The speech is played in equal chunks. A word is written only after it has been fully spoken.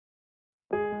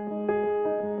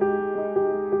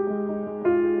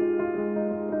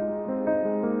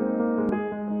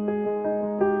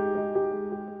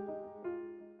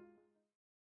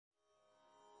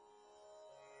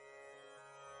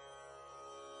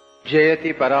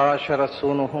जयति पराशर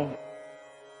सूनुः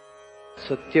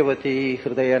सत्यवती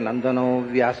हृदय नंदनो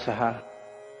व्यासः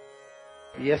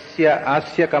यस्य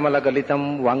आस्य कमलगलितं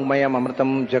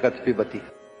वाङ्मयममृतं जगत् पिबति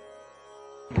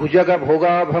भुजग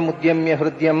भोगाभमुद्यम्य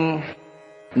हृद्यं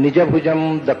निजभुजं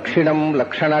दक्षिणं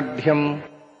लक्षणाढ्यं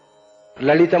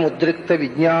ललितमुद्रिक्त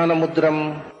विज्ञानमुद्रं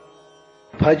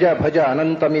भज भज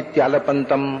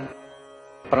अनन्तमित्यालपन्तं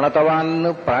प्रणतवान्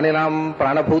प्राणिनां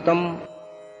प्राणभूतं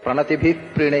प्रणतिभिः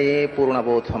प्रणये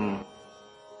पूर्णबोधम्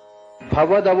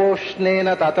भवदवोष्णेन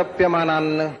तातप्यमानान्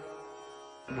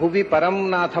भुवि परं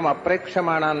नाथम्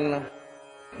अप्रेक्षमाणान्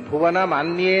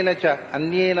भुवनमान्येन च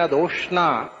अन्येन दोष्णा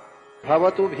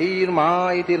भवतु भीर्मा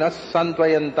इति नः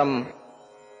सान्त्वयन्तम्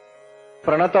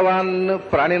प्रणतवान्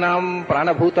प्राणिनां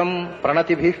प्राणभूतं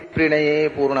प्रणतिभिः प्रणये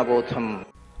पूर्णबोधम्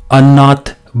अन्नात्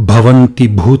भवन्ति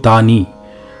भूतानि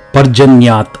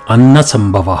पर्जन्यात् अन्न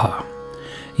संभवः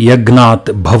यज्ञात्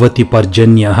भवति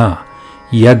पर्जन्यः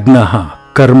यज्ञः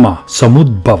कर्म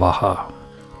समुद्भवः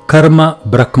कर्म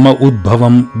ब्रह्म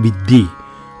उद्भवं विद्धि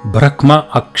ब्रह्म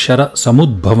अक्षर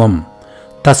समुद्भवं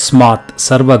तस्मात्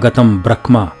सर्वगतं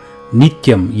ब्रह्म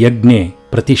नित्यं यज्ञे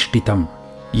प्रतिष्ठितम्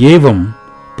एवं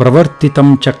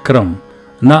प्रवर्तितं चक्रं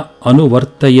न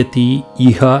अनुवर्तयति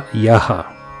इह यः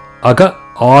अग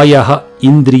आयः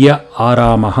इंद्रिय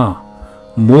आरामः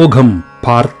मोघं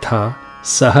पार्थ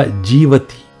सह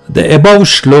जीवति. The above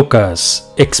shlokas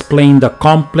explain the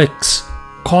complex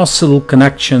causal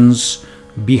connections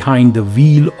behind the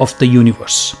wheel of the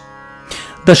universe.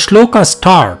 The shloka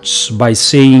starts by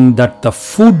saying that the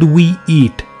food we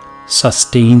eat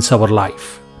sustains our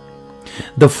life.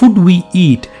 The food we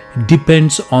eat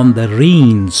depends on the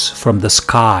rains from the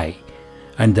sky,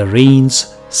 and the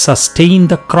rains sustain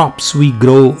the crops we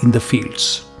grow in the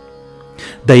fields.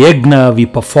 The yajna we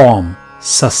perform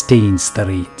sustains the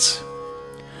rains.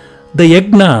 The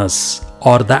yajnas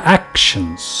are the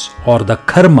actions or the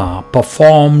karma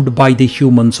performed by the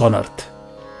humans on earth.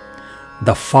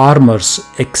 The farmers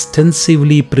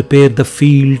extensively prepare the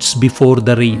fields before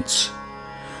the rains.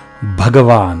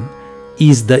 Bhagavan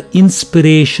is the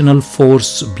inspirational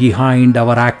force behind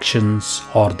our actions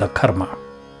or the karma.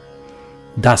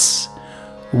 Thus,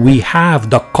 we have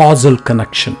the causal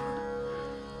connection.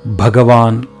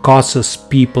 Bhagavan causes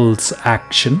people's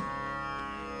action,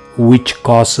 which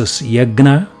causes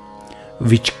yajna,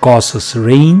 which causes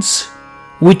rains,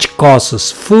 which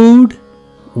causes food,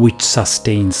 which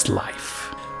sustains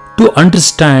life. To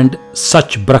understand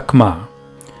such Brahma,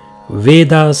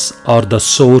 Vedas are the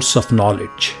source of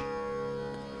knowledge.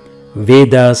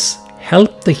 Vedas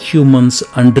help the humans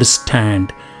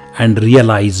understand and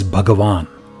realize Bhagavan.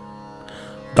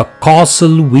 The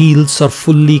causal wheels are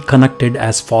fully connected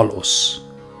as follows.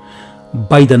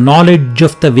 By the knowledge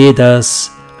of the Vedas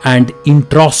and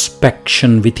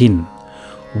introspection within,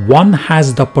 one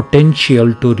has the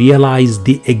potential to realize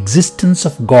the existence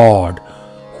of God,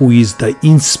 who is the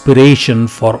inspiration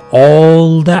for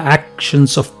all the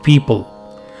actions of people,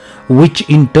 which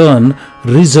in turn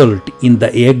result in the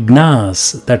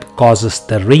yajnas that causes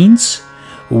the rains,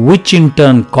 which in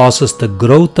turn causes the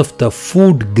growth of the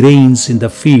food grains in the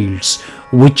fields,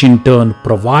 which in turn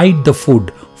provide the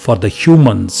food for the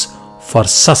humans for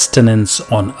sustenance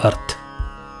on earth.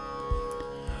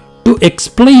 To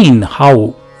explain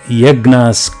how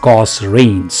yajnas cause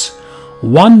rains,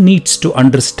 one needs to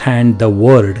understand the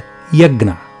word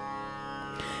yajna.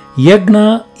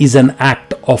 Yajna is an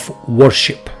act of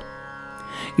worship.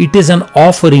 It is an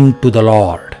offering to the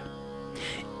Lord.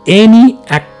 Any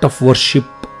act of worship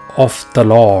of the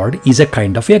Lord is a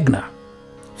kind of yajna.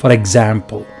 For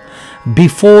example,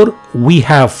 before we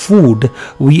have food,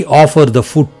 we offer the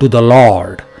food to the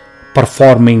Lord,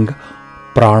 performing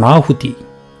pranahuti.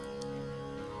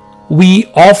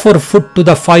 We offer food to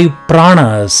the 5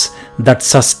 pranas that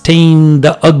sustain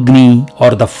the agni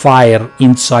or the fire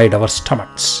inside our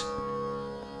stomachs.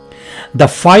 The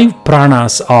 5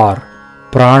 pranas are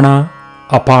prana,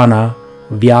 apana,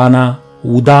 vyana,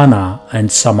 udana and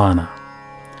samana.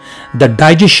 The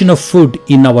digestion of food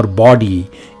in our body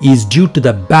is due to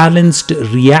the balanced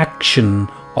reaction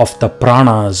of the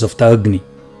pranas of the agni.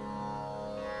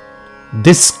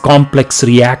 This complex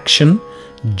reaction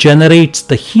generates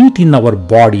the heat in our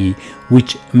body,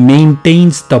 which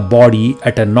maintains the body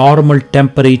at a normal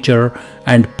temperature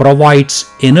and provides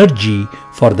energy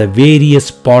for the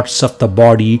various parts of the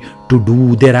body to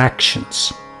do their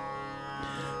actions.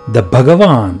 The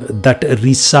Bhagavan that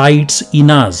resides in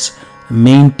us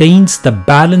maintains the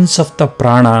balance of the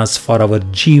pranas for our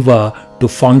jiva to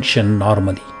function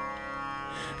normally.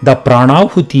 The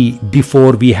pranahuti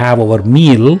before we have our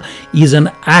meal is an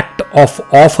act of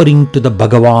offering to the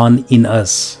Bhagavan in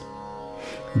us.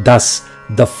 Thus,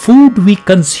 the food we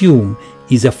consume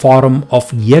is a form of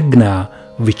yajna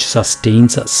which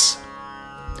sustains us.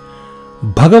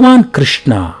 Bhagavan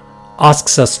Krishna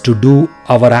asks us to do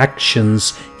our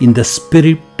actions in the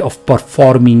spirit of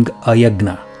performing a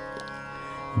yajna.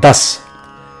 Thus,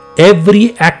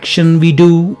 every action we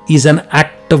do is an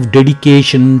act of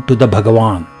dedication to the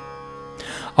Bhagavan.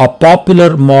 A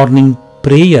popular morning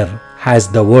prayer has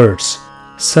the words,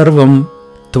 Sarvam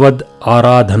Tvad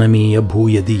Aradhanameya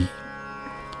Bhuyadi.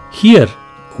 Here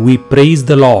we praise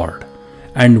the Lord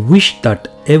and wish that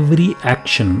every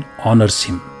action honors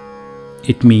Him.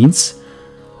 It means,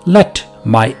 let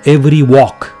my every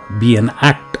walk be an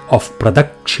act of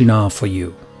pradakshina for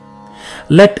you.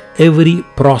 Let every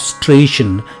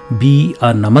prostration be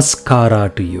a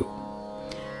namaskara to you.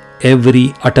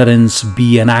 Every utterance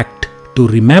be an act to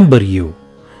remember you,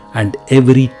 and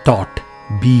every thought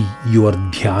be your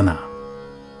dhyana.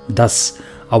 Thus,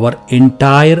 our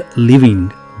entire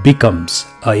living becomes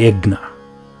a yajna.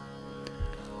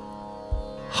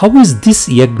 How is this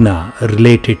yajna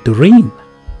related to rain?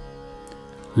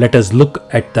 Let us look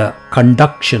at the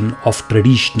conduction of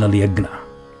traditional yajna.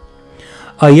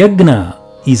 A yajna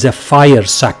is a fire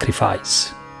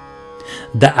sacrifice.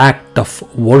 The act of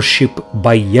worship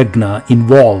by yajna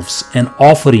involves an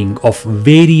offering of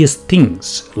various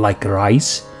things like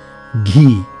rice,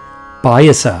 ghee,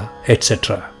 payasa,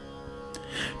 etc.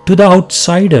 To the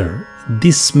outsider,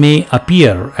 this may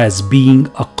appear as being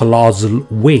a colossal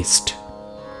waste.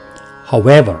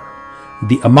 However,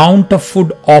 the amount of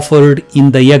food offered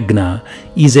in the yajna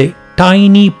is a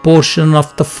tiny portion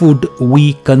of the food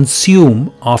we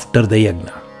consume after the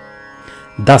yajna.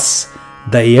 Thus,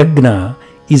 the yajna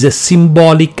is a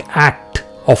symbolic act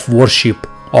of worship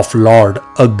of Lord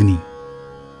Agni.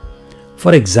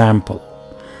 For example,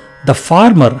 the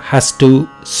farmer has to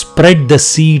spread the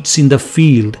seeds in the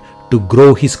field to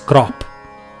grow his crop.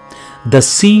 The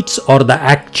seeds are the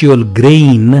actual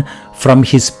grain from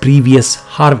his previous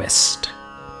harvest.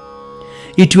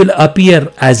 It will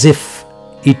appear as if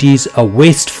it is a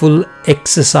wasteful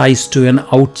exercise to an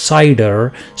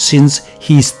outsider since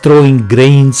he is throwing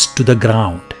grains to the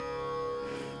ground.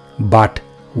 But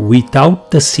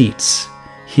without the seeds,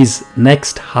 his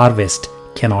next harvest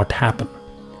cannot happen.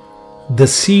 The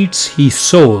seeds he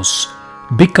sows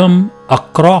become a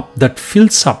crop that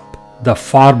fills up the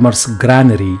farmer's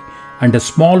granary, and a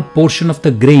small portion of the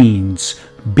grains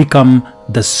become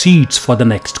the seeds for the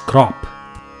next crop.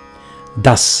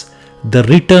 Thus, the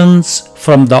returns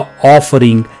from the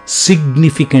offering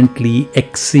significantly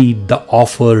exceed the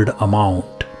offered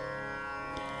amount.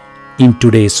 In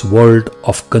today's world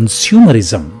of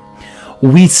consumerism,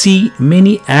 we see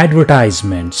many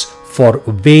advertisements for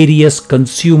various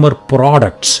consumer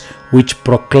products which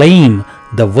proclaim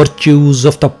the virtues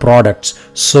of the products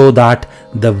so that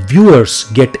the viewers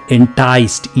get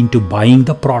enticed into buying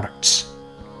the products.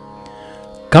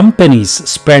 Companies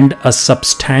spend a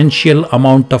substantial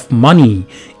amount of money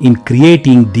in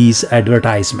creating these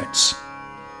advertisements.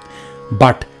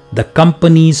 But the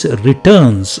company's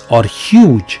returns are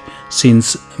huge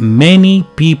since many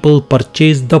people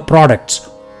purchase the products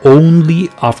only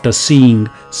after seeing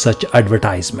such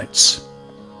advertisements.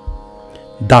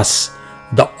 Thus,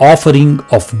 the offering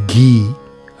of ghee,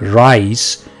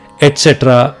 rice,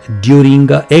 etc. during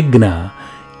a yajna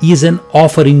is an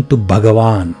offering to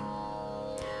Bhagavan.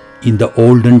 In the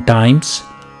olden times,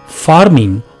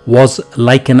 farming was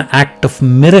like an act of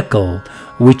miracle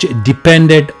which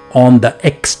depended on the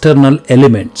external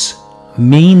elements,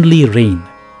 mainly rain.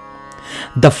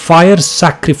 The fire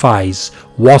sacrifice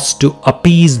was to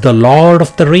appease the Lord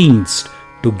of the Rains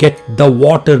to get the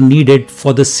water needed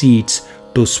for the seeds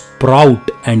to sprout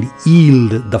and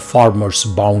yield the farmer's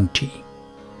bounty.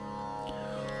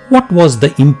 What was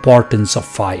the importance of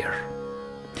fire?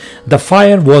 The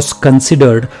fire was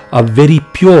considered a very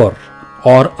pure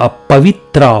or a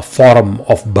pavitra form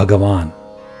of Bhagavan.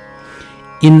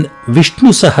 In Vishnu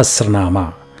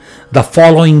Sahasranama, the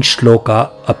following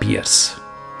shloka appears.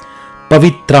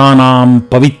 Pavitranam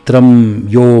pavitram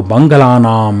yo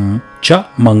mangalanam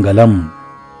cha mangalam.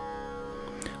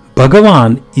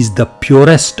 Bhagavan is the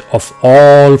purest of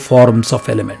all forms of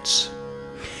elements.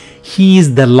 He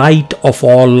is the light of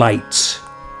all lights.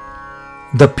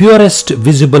 The purest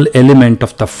visible element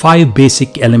of the five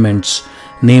basic elements,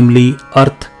 namely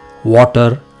earth,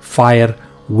 water, fire,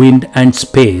 wind and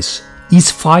space, is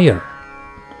fire.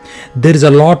 There is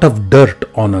a lot of dirt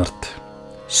on earth,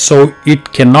 so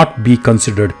it cannot be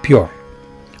considered pure.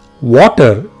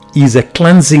 Water is a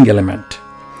cleansing element,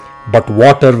 but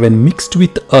water when mixed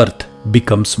with earth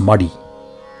becomes muddy.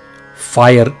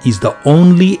 Fire is the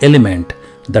only element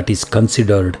that is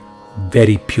considered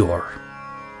very pure.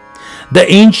 The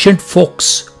ancient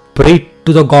folks prayed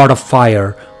to the god of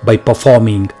fire by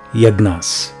performing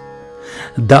yagnas.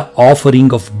 The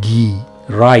offering of ghee,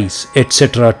 rice,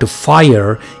 etc. to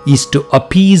fire is to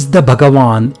appease the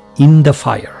Bhagavan in the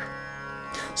fire.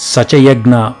 Such a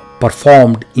yagna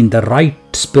performed in the right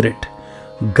spirit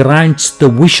grants the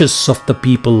wishes of the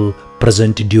people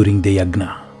present during the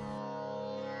yagna.